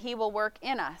 Then He will work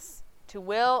in us to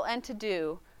will and to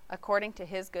do according to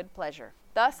His good pleasure.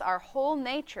 Thus, our whole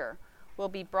nature will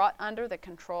be brought under the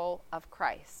control of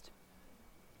Christ.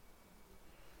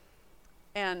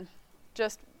 And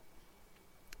just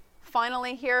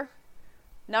finally here,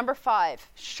 number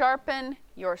 5, sharpen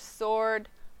your sword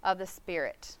of the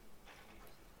Spirit.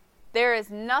 There is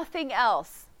nothing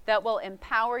else that will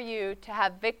empower you to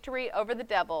have victory over the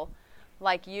devil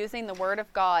like using the Word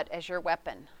of God as your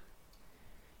weapon.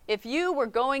 If you were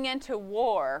going into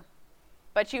war,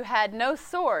 but you had no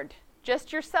sword,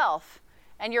 just yourself,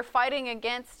 and you're fighting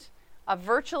against a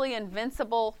virtually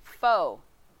invincible foe,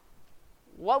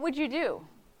 what would you do?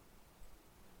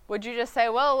 Would you just say,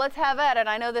 well, let's have at it.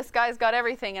 I know this guy's got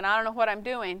everything and I don't know what I'm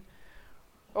doing.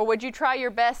 Or would you try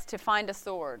your best to find a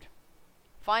sword,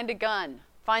 find a gun,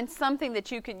 find something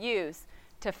that you could use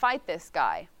to fight this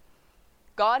guy?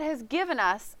 God has given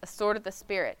us a sword of the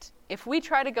Spirit. If we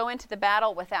try to go into the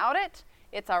battle without it,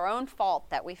 it's our own fault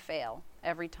that we fail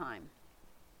every time.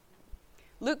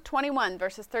 Luke 21,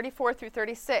 verses 34 through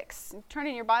 36. Turn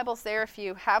in your Bibles there if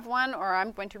you have one, or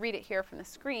I'm going to read it here from the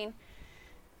screen.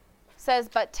 Says,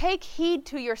 but take heed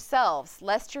to yourselves,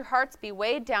 lest your hearts be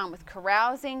weighed down with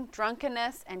carousing,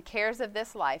 drunkenness, and cares of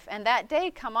this life, and that day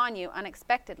come on you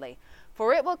unexpectedly.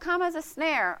 For it will come as a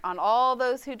snare on all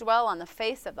those who dwell on the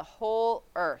face of the whole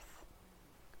earth.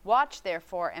 Watch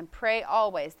therefore and pray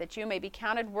always that you may be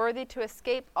counted worthy to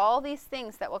escape all these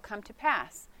things that will come to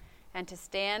pass, and to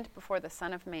stand before the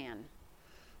Son of Man.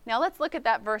 Now let's look at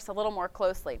that verse a little more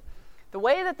closely. The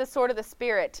way that the sword of the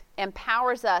Spirit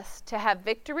empowers us to have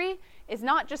victory is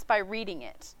not just by reading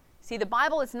it. See, the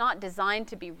Bible is not designed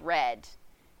to be read.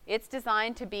 It's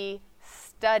designed to be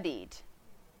studied.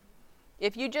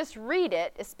 If you just read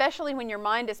it, especially when your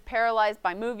mind is paralyzed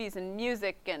by movies and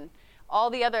music and all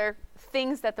the other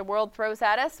things that the world throws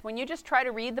at us, when you just try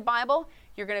to read the Bible,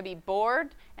 you're going to be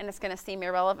bored and it's going to seem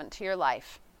irrelevant to your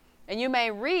life. And you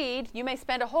may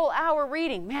spend a whole hour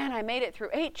reading. Man, I made it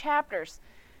through 8 chapters.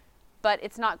 But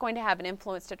it's not going to have an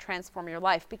influence to transform your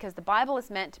life, because the Bible is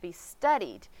meant to be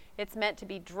studied. It's meant to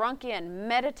be drunk in,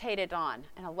 meditated on,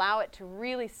 and allow it to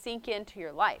really sink into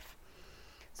your life.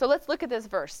 So let's look at this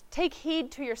verse. Take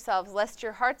heed to yourselves, lest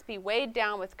your hearts be weighed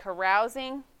down with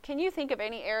carousing. Can you think of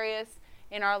any areas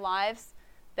in our lives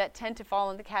that tend to fall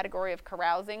in the category of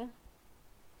carousing?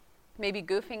 Maybe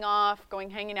goofing off,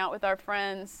 hanging out with our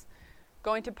friends,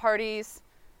 going to parties.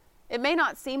 It may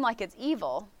not seem like it's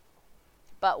evil,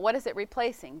 but what is it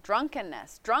replacing?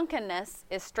 Drunkenness. Drunkenness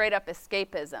is straight up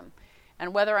escapism.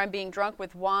 And whether I'm being drunk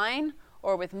with wine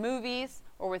or with movies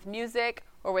or with music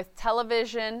or with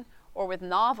television or with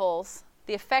novels,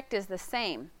 the effect is the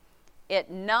same. It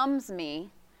numbs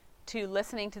me to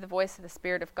listening to the voice of the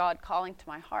Spirit of God calling to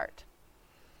my heart.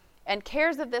 And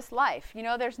cares of this life. You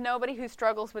know, there's nobody who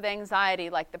struggles with anxiety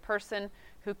like the person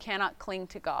who cannot cling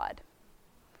to God.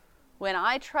 When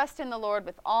I trust in the Lord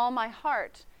with all my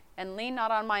heart and lean not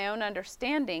on my own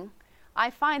understanding, I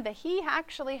find that He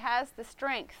actually has the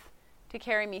strength to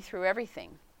carry me through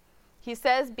everything. He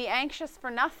says, be anxious for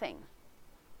nothing,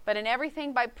 but in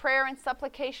everything by prayer and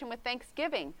supplication with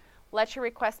thanksgiving, let your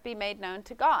requests be made known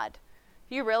to God.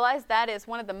 You realize that is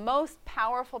one of the most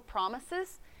powerful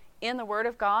promises in the Word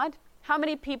of God? How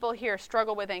many people here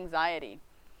struggle with anxiety?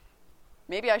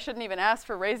 Maybe I shouldn't even ask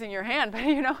for raising your hand, but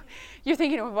you're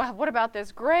thinking, well, what about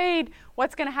this grade?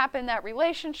 What's going to happen in that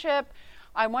relationship?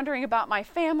 I'm wondering about my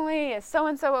family. Is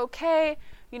so-and-so okay?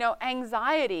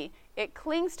 Anxiety, it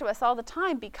clings to us all the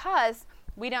time because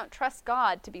we don't trust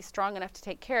God to be strong enough to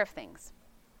take care of things.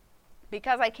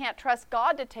 Because I can't trust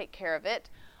God to take care of it,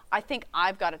 I think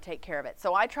I've got to take care of it.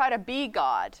 So I try to be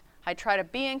God. I try to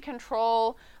be in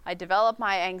control. I develop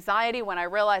my anxiety when I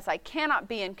realize I cannot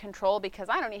be in control because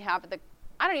I don't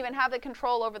even have the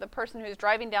control over the person who's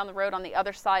driving down the road on the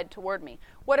other side toward me.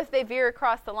 What if they veer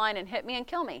across the line and hit me and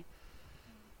kill me?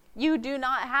 You do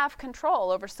not have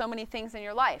control over so many things in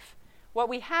your life. What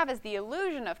we have is the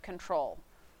illusion of control.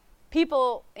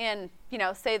 People in,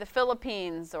 say the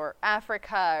Philippines or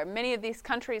Africa, or many of these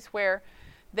countries where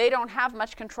they don't have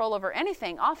much control over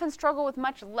anything, often struggle with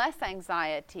much less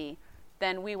anxiety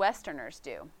than we Westerners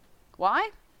do. Why?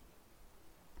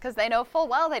 Because they know full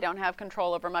well they don't have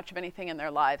control over much of anything in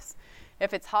their lives.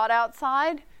 If it's hot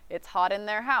outside, it's hot in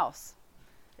their house.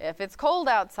 If it's cold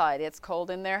outside, it's cold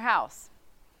in their house.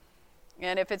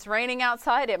 And if it's raining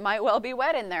outside, it might well be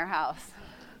wet in their house.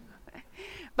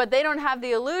 But they don't have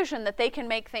the illusion that they can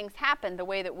make things happen the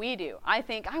way that we do. I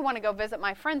think, I want to go visit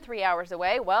my friend 3 hours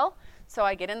away. Well, so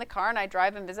I get in the car and I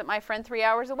drive and visit my friend 3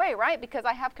 hours away, right? Because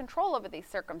I have control over these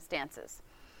circumstances.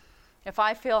 If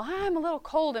I feel, I'm a little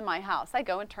cold in my house, I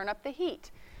go and turn up the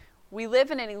heat. We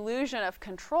live in an illusion of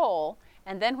control,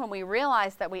 and then when we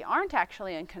realize that we aren't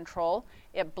actually in control,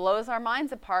 it blows our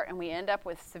minds apart and we end up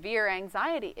with severe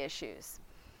anxiety issues.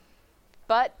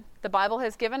 But the Bible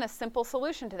has given a simple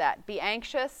solution to that. Be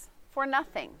anxious for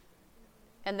nothing.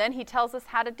 And then he tells us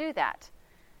how to do that.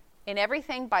 In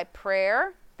everything by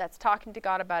prayer, that's talking to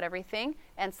God about everything,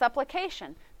 and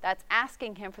supplication, that's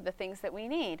asking him for the things that we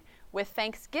need. With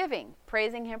thanksgiving,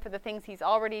 praising him for the things he's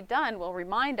already done will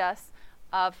remind us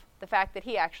of the fact that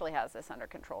he actually has this under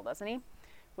control, doesn't he?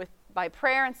 By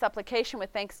prayer and supplication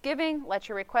with thanksgiving, let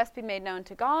your requests be made known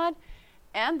to God.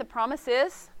 And the promise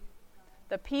is,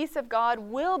 the peace of God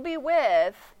will be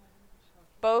with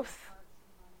both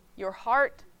your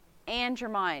heart and your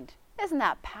mind. Isn't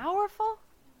that powerful?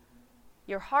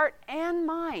 Your heart and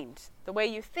mind, the way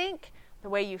you think, the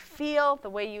way you feel, the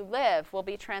way you live will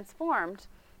be transformed,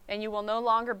 and you will no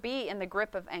longer be in the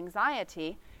grip of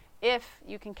anxiety if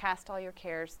you can cast all your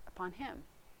cares upon him.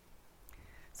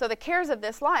 So the cares of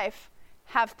this life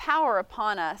have power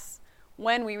upon us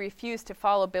when we refuse to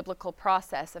follow biblical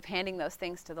process of handing those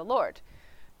things to the Lord.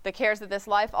 The cares of this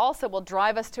life also will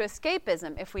drive us to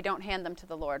escapism if we don't hand them to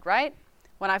the Lord, right?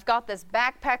 When I've got this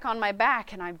backpack on my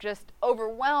back and I'm just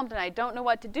overwhelmed and I don't know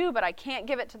what to do, but I can't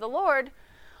give it to the Lord,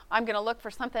 I'm going to look for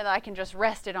something that I can just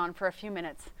rest it on for a few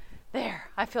minutes.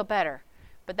 There, I feel better.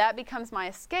 But that becomes my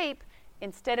escape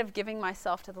instead of giving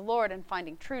myself to the Lord and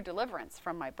finding true deliverance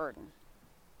from my burden.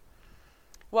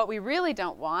 What we really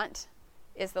don't want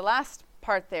is the last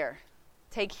part there.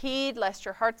 Take heed lest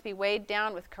your hearts be weighed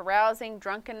down with carousing,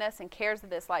 drunkenness, and cares of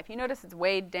this life. You notice it's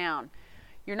weighed down.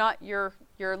 Your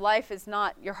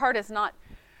heart is not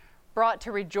brought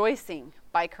to rejoicing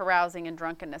by carousing and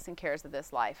drunkenness and cares of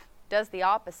this life. It does the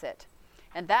opposite.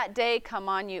 And that day come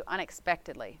on you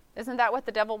unexpectedly. Isn't that what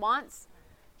the devil wants?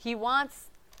 He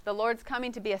wants the Lord's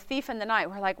coming to be a thief in the night.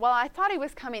 We're like, well, I thought he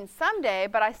was coming someday,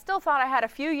 but I still thought I had a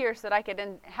few years so that I could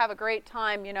have a great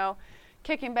time,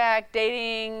 kicking back,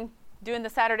 dating, doing the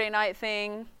Saturday night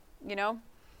thing,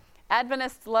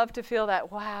 Adventists love to feel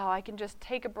that, wow, I can just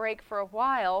take a break for a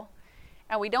while.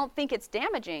 And we don't think it's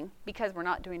damaging because we're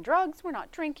not doing drugs, we're not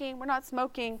drinking, we're not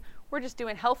smoking, we're just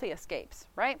doing healthy escapes,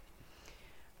 right?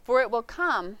 For it will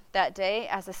come that day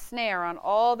as a snare on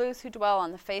all those who dwell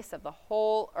on the face of the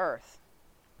whole earth.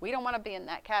 We don't want to be in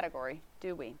that category,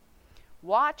 do we?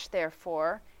 Watch,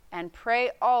 therefore, and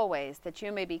pray always that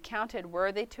you may be counted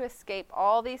worthy to escape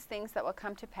all these things that will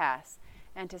come to pass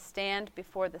and to stand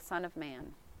before the Son of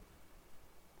Man.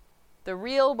 The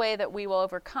real way that we will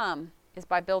overcome is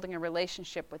by building a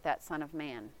relationship with that Son of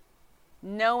Man.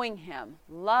 Knowing him,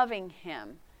 loving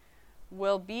him,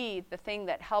 will be the thing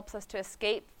that helps us to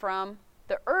escape from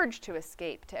the urge to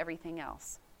escape to everything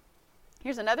else.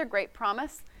 Here's another great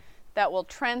promise that will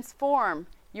transform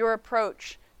your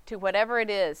approach to whatever it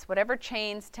is, whatever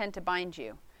chains tend to bind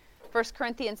you. 1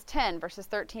 Corinthians 10, verses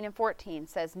 13 and 14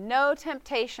 says, "No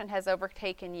temptation has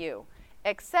overtaken you,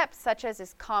 except such as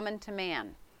is common to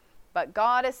man. But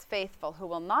God is faithful, who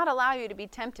will not allow you to be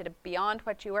tempted beyond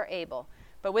what you are able,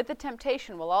 but with the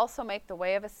temptation will also make the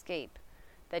way of escape,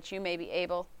 that you may be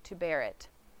able to bear it."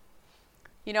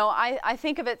 I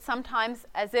think of it sometimes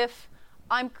as if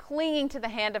I'm clinging to the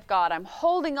hand of God. I'm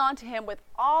holding on to him with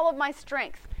all of my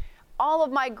strength, all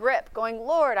of my grip, going,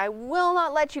 Lord, I will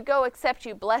not let you go except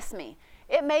you bless me.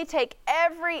 It may take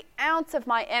every ounce of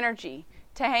my energy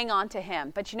to hang on to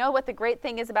him. But you know what the great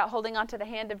thing is about holding on to the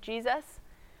hand of Jesus?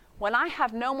 When I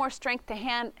have no more strength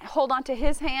to hold on to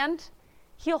his hand,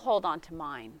 he'll hold on to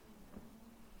mine.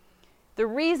 The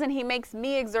reason he makes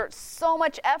me exert so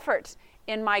much effort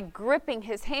in my gripping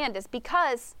his hand is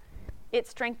because it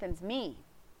strengthens me.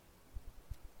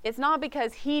 It's not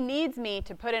because he needs me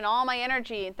to put in all my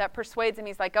energy that persuades him.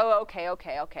 He's like, oh, okay,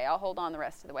 I'll hold on the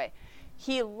rest of the way.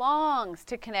 He longs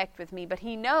to connect with me, but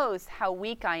he knows how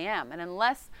weak I am. And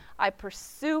unless I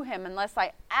pursue him, unless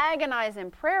I agonize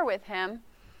in prayer with him,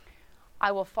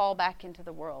 I will fall back into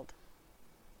the world.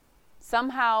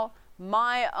 Somehow,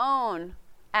 my own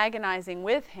agonizing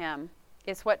with him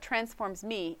is what transforms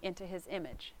me into his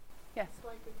image. Yes? It's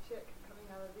like a chick coming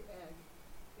out of the egg.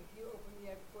 If you open the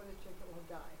egg for the chick, it will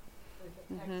die. But if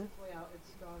it exits its way out,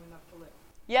 it's strong enough to live.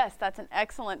 Yes, that's an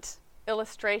excellent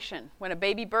illustration. When a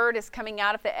baby bird is coming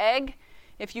out of the egg,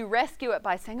 if you rescue it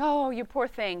by saying, oh, you poor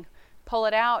thing, pull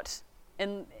it out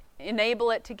and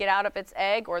enable it to get out of its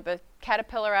egg, or the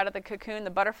caterpillar out of the cocoon, the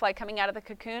butterfly coming out of the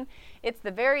cocoon, it's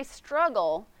the very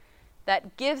struggle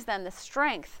that gives them the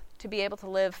strength to be able to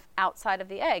live outside of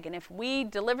the egg. And if we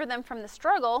deliver them from the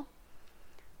struggle,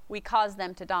 we cause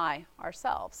them to die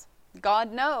ourselves.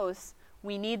 God knows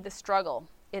we need the struggle.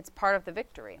 It's part of the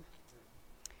victory.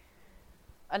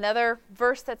 Another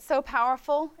verse that's so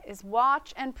powerful is,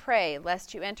 watch and pray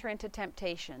lest you enter into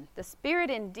temptation. The spirit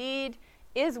indeed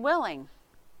is willing,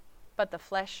 but the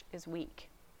flesh is weak.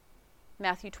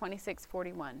 Matthew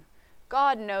 26:41.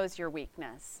 God knows your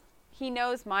weakness. He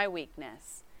knows my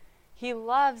weakness. He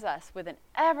loves us with an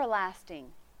everlasting,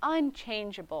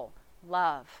 unchangeable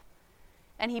love.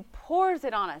 And he pours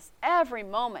it on us every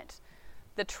moment.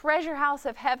 The treasure house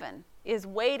of heaven is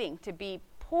waiting to be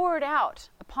poured out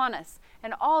upon us.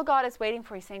 And all God is waiting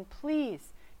for, he's saying,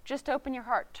 please, just open your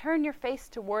heart. Turn your face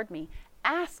toward me.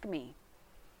 Ask me.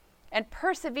 And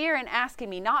persevere in asking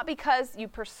me, not because you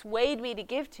persuade me to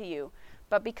give to you,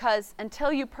 but because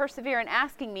until you persevere in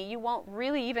asking me, you won't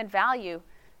really even value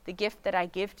the gift that I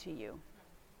give to you.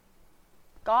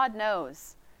 God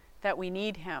knows that we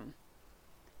need him,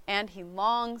 and he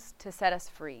longs to set us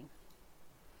free.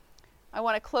 I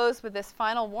want to close with this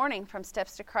final warning from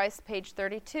Steps to Christ, page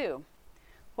 32.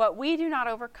 What we do not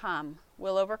overcome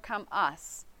will overcome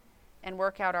us and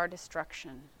work out our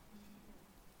destruction.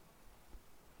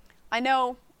 I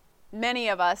know many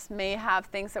of us may have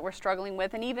things that we're struggling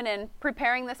with, and even in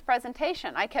preparing this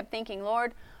presentation, I kept thinking,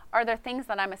 Lord, are there things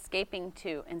that I'm escaping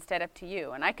to instead of to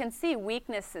you? And I can see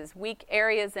weaknesses, weak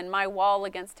areas in my wall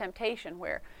against temptation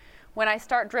where when I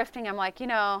start drifting, I'm like,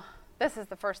 this is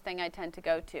the first thing I tend to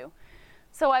go to.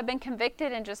 So I've been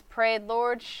convicted and just prayed,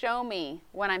 Lord, show me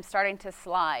when I'm starting to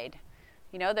slide.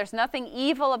 There's nothing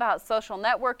evil about social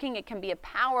networking. It can be a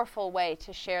powerful way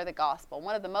to share the gospel,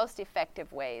 one of the most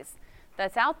effective ways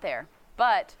that's out there.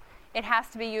 But it has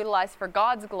to be utilized for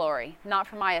God's glory, not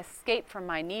for my escape from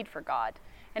my need for God.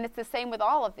 And it's the same with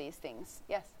all of these things.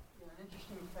 Yes? Yeah, an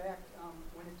interesting fact,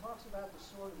 when it talks about the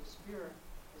sword of the Spirit,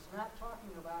 it's not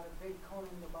talking about a big Conan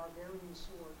the Barbarian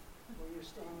sword where you're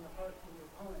standing apart from your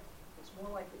opponent. It's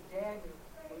more like a dagger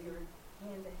where you're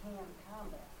hand-to-hand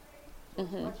combat. So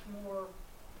it's much more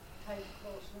tight,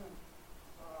 close in.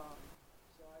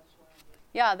 So I just wanted to...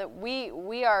 Yeah, that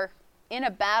we are in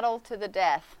a battle to the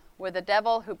death with a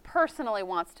devil who personally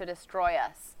wants to destroy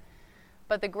us.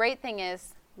 But the great thing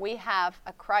is we have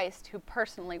a Christ who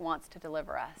personally wants to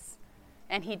deliver us.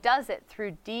 And he does it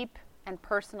through deep and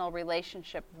personal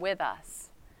relationship with us.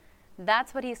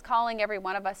 That's what he's calling every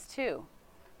one of us to.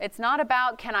 It's not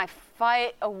about, can I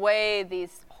fight away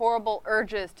these horrible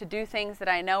urges to do things that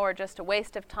I know are just a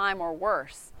waste of time or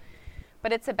worse.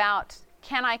 But it's about,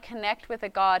 can I connect with a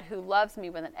God who loves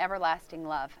me with an everlasting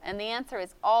love? And the answer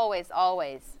is always,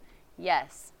 always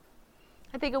yes.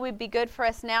 I think it would be good for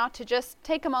us now to just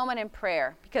take a moment in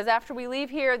prayer, because after we leave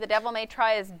here, the devil may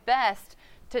try his best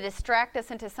to distract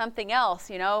us into something else,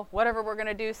 whatever we're going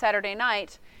to do Saturday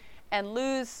night, and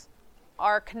lose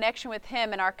our connection with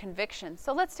him and our conviction.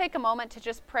 So let's take a moment to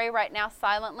just pray right now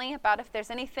silently about if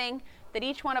there's anything that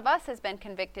each one of us has been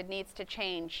convicted needs to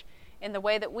change in the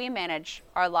way that we manage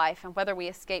our life and whether we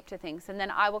escape to things. And then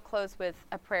I will close with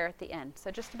a prayer at the end. So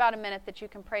just about a minute that you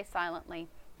can pray silently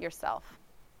yourself.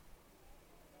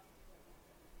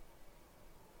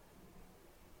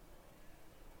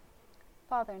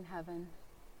 Father in heaven,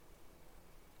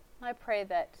 I pray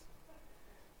that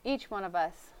each one of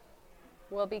us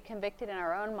will be convicted in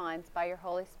our own minds by your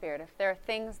Holy Spirit if there are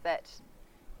things that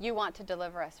you want to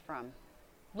deliver us from.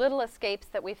 Little escapes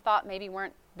that we thought maybe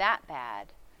weren't that bad,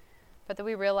 but that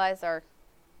we realize are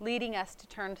leading us to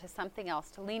turn to something else,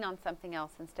 to lean on something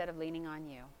else instead of leaning on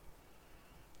you.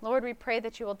 Lord, we pray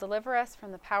that you will deliver us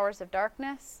from the powers of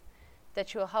darkness,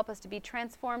 that you will help us to be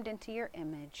transformed into your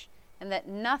image, and that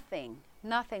nothing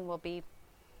will be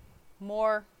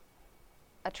more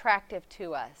attractive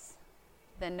to us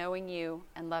than knowing you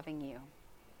and loving you.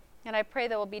 And I pray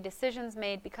there will be decisions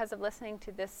made because of listening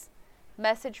to this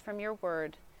message from your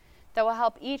word that will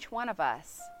help each one of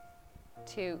us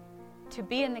to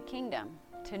be in the kingdom,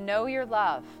 to know your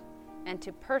love, and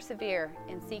to persevere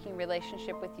in seeking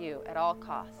relationship with you at all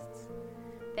costs.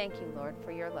 Thank you, Lord,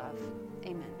 for your love.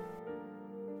 Amen.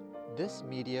 This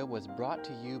media was brought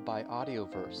to you by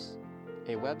Audioverse,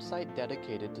 a website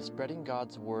dedicated to spreading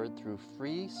God's Word through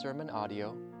free sermon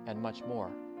audio and much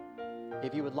more.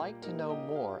 If you would like to know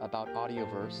more about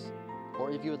Audioverse,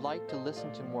 or if you would like to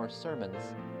listen to more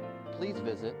sermons, please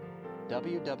visit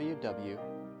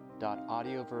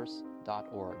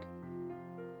www.audioverse.org.